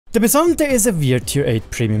The Bisonte is a weird tier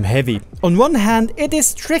 8 premium heavy. On one hand, it is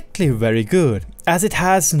strictly very good, as it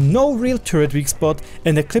has no real turret weak spot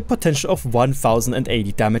and a clip potential of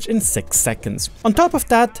 1080 damage in 6 seconds. On top of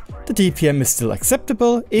that, the DPM is still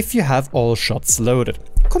acceptable if you have all shots loaded,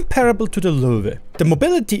 comparable to the Löwe. The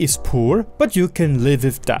mobility is poor, but you can live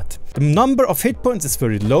with that. The number of hit points is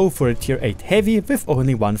very low for a tier 8 heavy with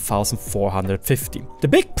only 1450. The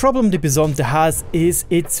big problem the Bisonte has is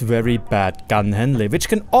its very bad gun handling, which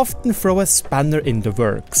can often throw a spanner in the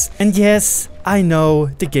works. And yes, I know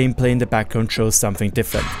the gameplay in the background shows something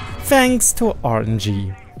different, thanks to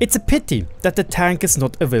RNG. It's a pity that the tank is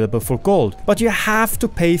not available for gold, but you have to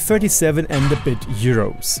pay 37 and a bit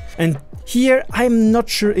euros. And here I'm not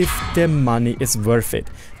sure if the money is worth it.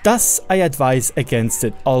 Thus I advise against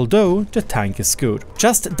it, although the tank is good.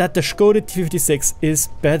 Just that the Skoda T56 is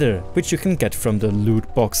better, which you can get from the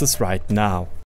loot boxes right now.